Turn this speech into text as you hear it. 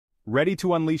Ready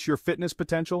to unleash your fitness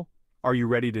potential? Are you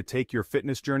ready to take your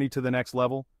fitness journey to the next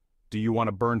level? Do you want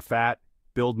to burn fat,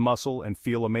 build muscle, and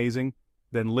feel amazing?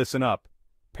 Then listen up.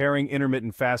 Pairing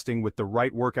intermittent fasting with the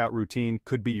right workout routine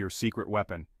could be your secret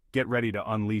weapon. Get ready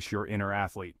to unleash your inner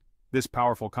athlete. This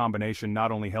powerful combination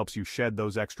not only helps you shed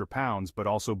those extra pounds but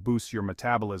also boosts your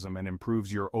metabolism and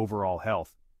improves your overall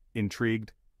health.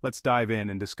 Intrigued? Let's dive in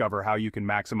and discover how you can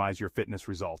maximize your fitness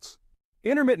results.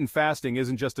 Intermittent fasting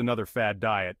isn't just another fad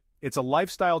diet, it's a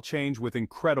lifestyle change with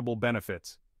incredible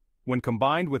benefits. When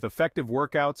combined with effective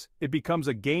workouts, it becomes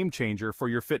a game changer for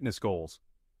your fitness goals.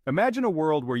 Imagine a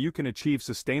world where you can achieve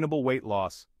sustainable weight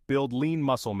loss, build lean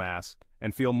muscle mass,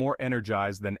 and feel more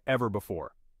energized than ever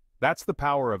before. That's the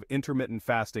power of intermittent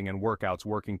fasting and workouts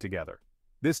working together.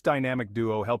 This dynamic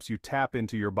duo helps you tap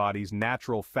into your body's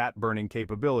natural fat-burning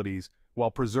capabilities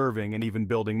while preserving and even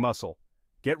building muscle.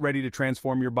 Get ready to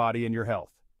transform your body and your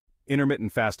health.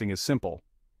 Intermittent fasting is simple.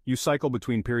 You cycle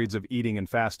between periods of eating and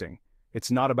fasting.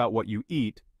 It's not about what you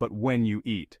eat, but when you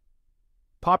eat.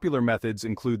 Popular methods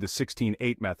include the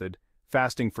 16-8 method,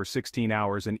 fasting for 16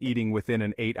 hours and eating within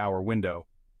an 8-hour window,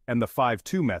 and the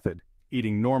 5-2 method,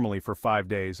 eating normally for 5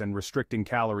 days and restricting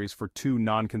calories for 2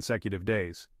 non-consecutive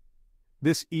days.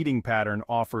 This eating pattern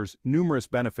offers numerous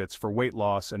benefits for weight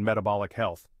loss and metabolic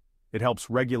health. It helps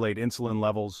regulate insulin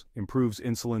levels, improves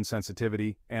insulin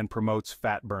sensitivity, and promotes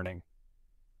fat burning.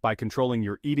 By controlling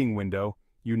your eating window,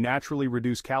 you naturally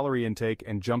reduce calorie intake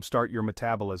and jumpstart your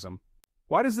metabolism.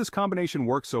 Why does this combination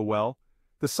work so well?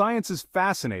 The science is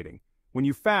fascinating. When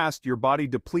you fast, your body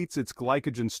depletes its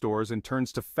glycogen stores and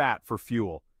turns to fat for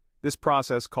fuel. This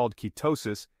process, called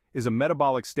ketosis, is a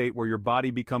metabolic state where your body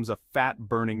becomes a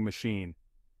fat-burning machine.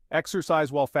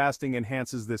 Exercise while fasting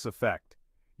enhances this effect.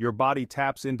 Your body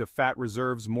taps into fat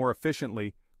reserves more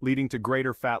efficiently, leading to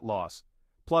greater fat loss.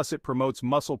 Plus, it promotes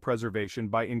muscle preservation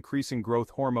by increasing growth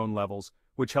hormone levels,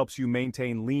 which helps you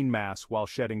maintain lean mass while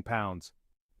shedding pounds.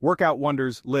 Workout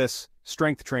wonders, lists,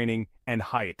 strength training, and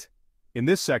HIIT. In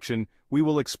this section, we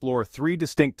will explore 3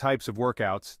 distinct types of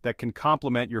workouts that can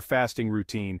complement your fasting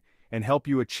routine and help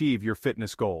you achieve your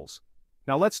fitness goals.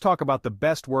 Now let's talk about the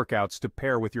best workouts to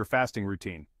pair with your fasting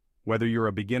routine. Whether you're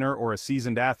a beginner or a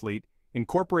seasoned athlete,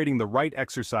 incorporating the right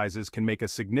exercises can make a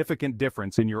significant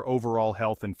difference in your overall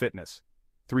health and fitness.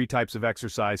 3 types of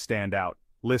exercise stand out: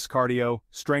 LISS cardio,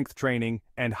 strength training,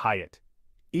 and HIIT.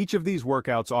 Each of these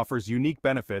workouts offers unique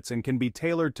benefits and can be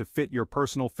tailored to fit your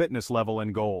personal fitness level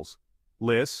and goals.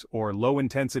 LISS, or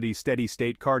low-intensity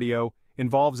steady-state cardio,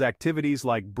 involves activities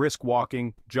like brisk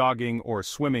walking, jogging, or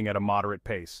swimming at a moderate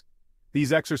pace.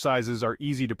 These exercises are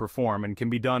easy to perform and can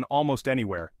be done almost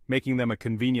anywhere, making them a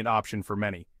convenient option for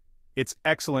many. It's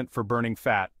excellent for burning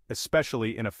fat,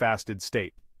 especially in a fasted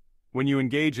state. When you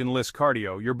engage in LISS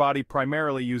cardio, your body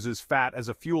primarily uses fat as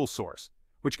a fuel source,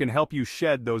 which can help you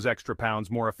shed those extra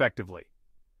pounds more effectively.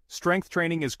 Strength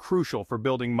training is crucial for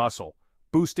building muscle,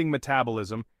 boosting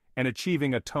metabolism, and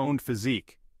achieving a toned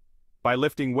physique. By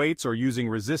lifting weights or using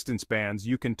resistance bands,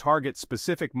 you can target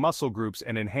specific muscle groups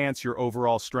and enhance your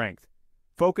overall strength.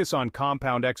 Focus on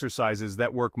compound exercises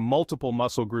that work multiple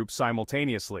muscle groups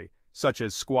simultaneously, such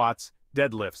as squats,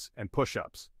 deadlifts, and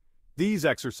push-ups. These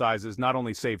exercises not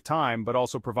only save time but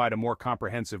also provide a more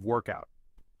comprehensive workout.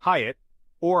 HIIT,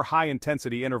 or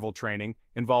high-intensity interval training,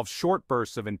 involves short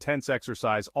bursts of intense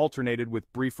exercise alternated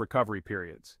with brief recovery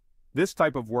periods. This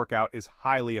type of workout is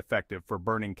highly effective for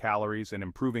burning calories and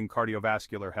improving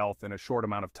cardiovascular health in a short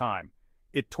amount of time.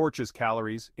 It torches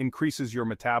calories, increases your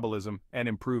metabolism, and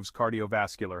improves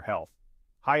cardiovascular health.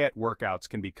 HIIT workouts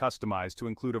can be customized to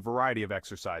include a variety of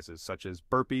exercises such as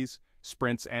burpees,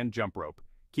 sprints, and jump rope,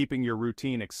 keeping your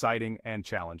routine exciting and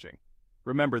challenging.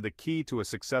 Remember, the key to a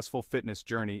successful fitness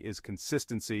journey is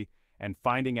consistency and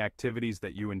finding activities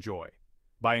that you enjoy.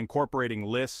 By incorporating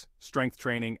LISS, strength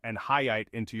training, and HIIT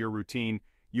into your routine,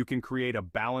 you can create a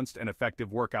balanced and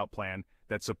effective workout plan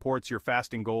that supports your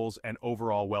fasting goals and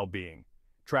overall well-being.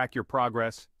 Track your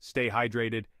progress, stay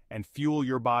hydrated, and fuel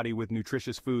your body with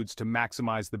nutritious foods to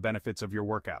maximize the benefits of your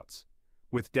workouts.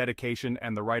 With dedication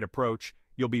and the right approach,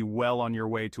 you'll be well on your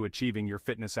way to achieving your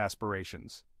fitness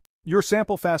aspirations. Your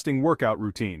sample fasting workout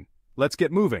routine. Let's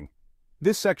get moving.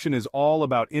 This section is all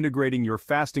about integrating your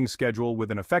fasting schedule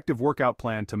with an effective workout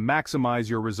plan to maximize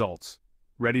your results.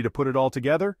 Ready to put it all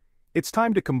together? It's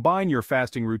time to combine your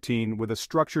fasting routine with a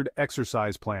structured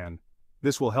exercise plan.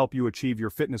 This will help you achieve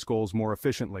your fitness goals more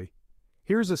efficiently.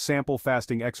 Here's a sample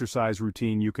fasting exercise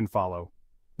routine you can follow.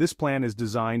 This plan is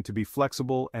designed to be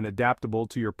flexible and adaptable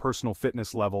to your personal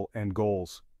fitness level and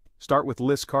goals. Start with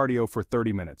LISS cardio for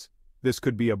 30 minutes. This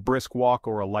could be a brisk walk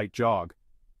or a light jog.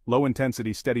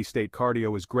 Low-intensity steady-state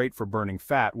cardio is great for burning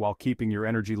fat while keeping your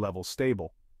energy levels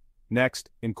stable. Next,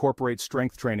 incorporate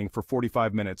strength training for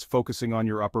 45 minutes, focusing on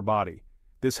your upper body.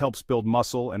 This helps build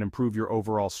muscle and improve your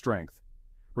overall strength.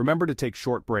 Remember to take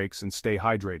short breaks and stay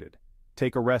hydrated.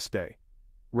 Take a rest day.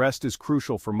 Rest is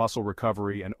crucial for muscle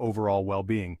recovery and overall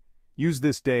well-being. Use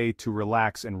this day to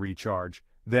relax and recharge.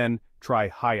 Then, try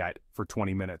HIIT for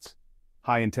 20 minutes.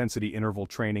 High-intensity interval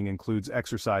training includes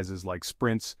exercises like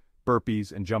sprints,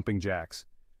 burpees, and jumping jacks.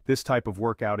 This type of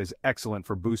workout is excellent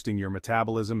for boosting your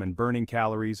metabolism and burning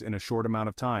calories in a short amount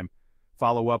of time.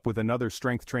 Follow up with another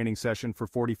strength training session for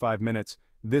 45 minutes,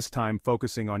 this time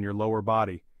focusing on your lower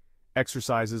body.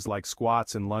 Exercises like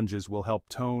squats and lunges will help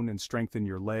tone and strengthen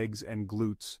your legs and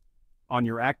glutes. On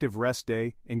your active rest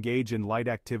day, engage in light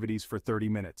activities for 30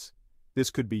 minutes. This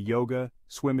could be yoga,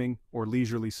 swimming, or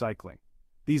leisurely cycling.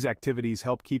 These activities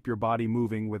help keep your body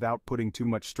moving without putting too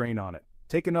much strain on it.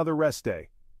 Take another rest day.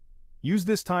 Use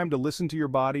this time to listen to your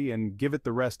body and give it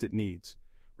the rest it needs.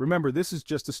 Remember, this is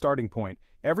just a starting point.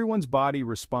 Everyone's body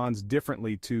responds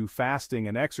differently to fasting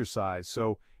and exercise,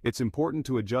 so it's important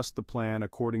to adjust the plan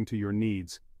according to your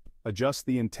needs. Adjust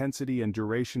the intensity and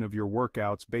duration of your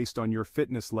workouts based on your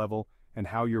fitness level and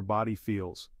how your body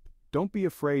feels. Don't be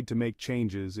afraid to make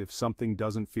changes if something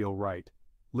doesn't feel right.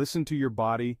 Listen to your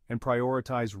body and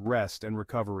prioritize rest and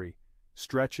recovery.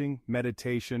 Stretching,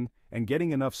 meditation, and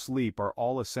getting enough sleep are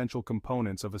all essential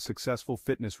components of a successful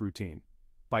fitness routine.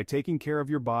 By taking care of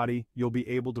your body, you'll be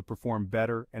able to perform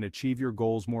better and achieve your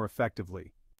goals more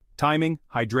effectively. Timing,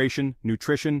 hydration,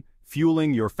 nutrition,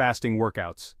 fueling your fasting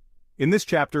workouts. In this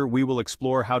chapter, we will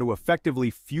explore how to effectively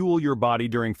fuel your body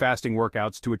during fasting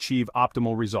workouts to achieve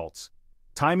optimal results.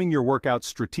 Timing your workouts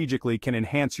strategically can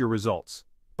enhance your results.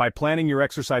 By planning your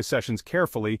exercise sessions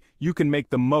carefully, you can make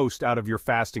the most out of your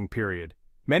fasting period.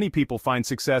 Many people find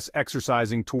success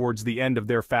exercising towards the end of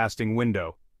their fasting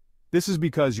window. This is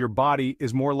because your body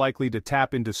is more likely to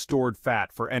tap into stored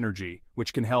fat for energy,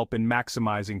 which can help in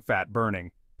maximizing fat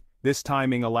burning. This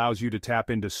timing allows you to tap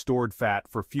into stored fat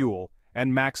for fuel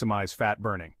and maximize fat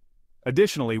burning.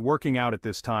 Additionally, working out at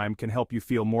this time can help you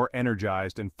feel more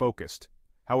energized and focused.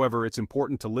 However, it's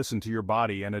important to listen to your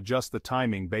body and adjust the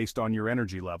timing based on your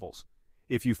energy levels.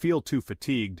 If you feel too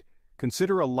fatigued,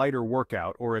 consider a lighter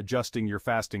workout or adjusting your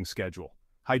fasting schedule.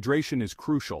 Hydration is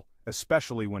crucial,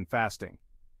 especially when fasting.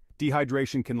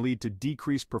 Dehydration can lead to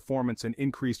decreased performance and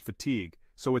increased fatigue,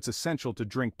 so it's essential to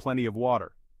drink plenty of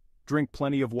water. Drink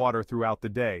plenty of water throughout the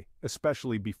day,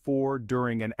 especially before,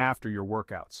 during, and after your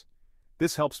workouts.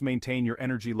 This helps maintain your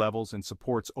energy levels and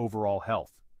supports overall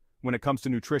health. When it comes to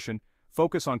nutrition,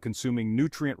 focus on consuming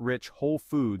nutrient-rich whole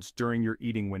foods during your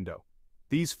eating window.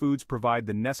 These foods provide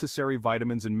the necessary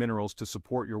vitamins and minerals to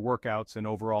support your workouts and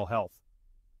overall health.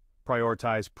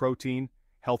 Prioritize protein,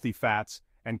 healthy fats,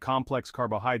 and complex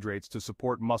carbohydrates to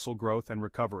support muscle growth and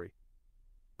recovery.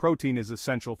 Protein is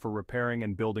essential for repairing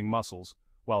and building muscles,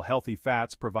 while healthy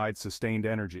fats provide sustained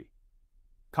energy.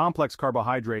 Complex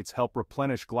carbohydrates help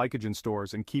replenish glycogen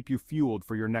stores and keep you fueled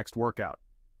for your next workout.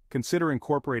 Consider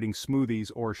incorporating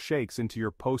smoothies or shakes into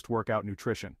your post-workout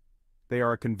nutrition. They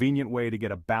are a convenient way to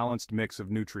get a balanced mix of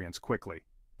nutrients quickly.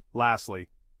 Lastly,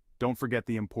 don't forget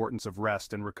the importance of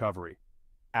rest and recovery.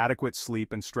 Adequate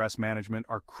sleep and stress management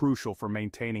are crucial for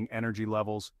maintaining energy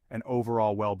levels and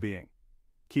overall well-being.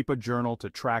 Keep a journal to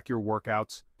track your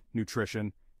workouts,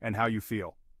 nutrition, and how you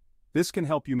feel. This can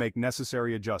help you make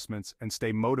necessary adjustments and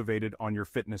stay motivated on your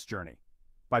fitness journey.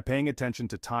 By paying attention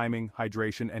to timing,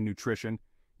 hydration, and nutrition,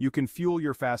 you can fuel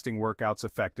your fasting workouts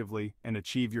effectively and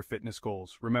achieve your fitness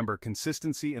goals. Remember,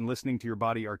 consistency and listening to your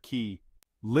body are key.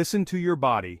 Listen to your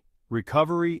body,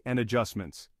 recovery, and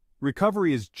adjustments.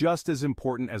 Recovery is just as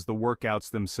important as the workouts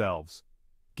themselves.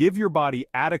 Give your body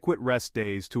adequate rest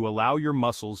days to allow your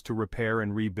muscles to repair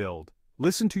and rebuild.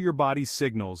 Listen to your body's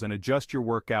signals and adjust your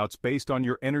workouts based on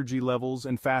your energy levels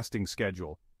and fasting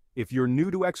schedule. If you're new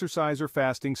to exercise or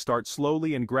fasting, start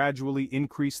slowly and gradually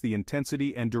increase the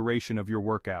intensity and duration of your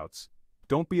workouts.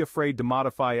 Don't be afraid to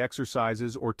modify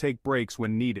exercises or take breaks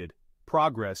when needed.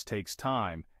 Progress takes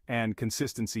time, and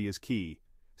consistency is key.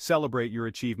 Celebrate your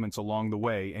achievements along the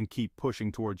way and keep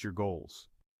pushing towards your goals.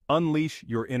 Unleash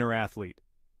your inner athlete.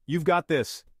 You've got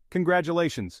this.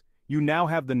 Congratulations. You now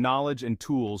have the knowledge and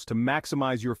tools to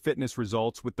maximize your fitness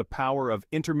results with the power of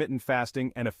intermittent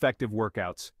fasting and effective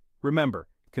workouts. Remember,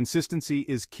 consistency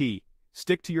is key.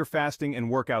 Stick to your fasting and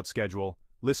workout schedule,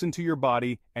 listen to your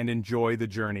body, and enjoy the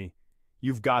journey.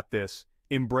 You've got this.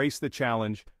 Embrace the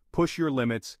challenge, push your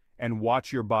limits, and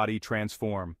watch your body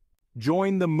transform.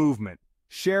 Join the movement.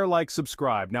 Share, like,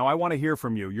 subscribe. Now I want to hear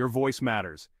from you. Your voice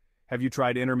matters. Have you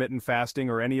tried intermittent fasting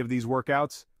or any of these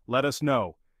workouts? Let us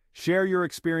know. Share your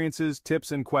experiences,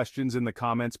 tips, and questions in the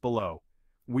comments below.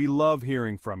 We love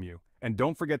hearing from you, and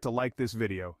don't forget to like this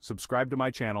video, subscribe to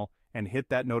my channel, and hit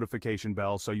that notification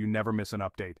bell so you never miss an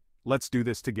update. Let's do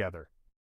this together.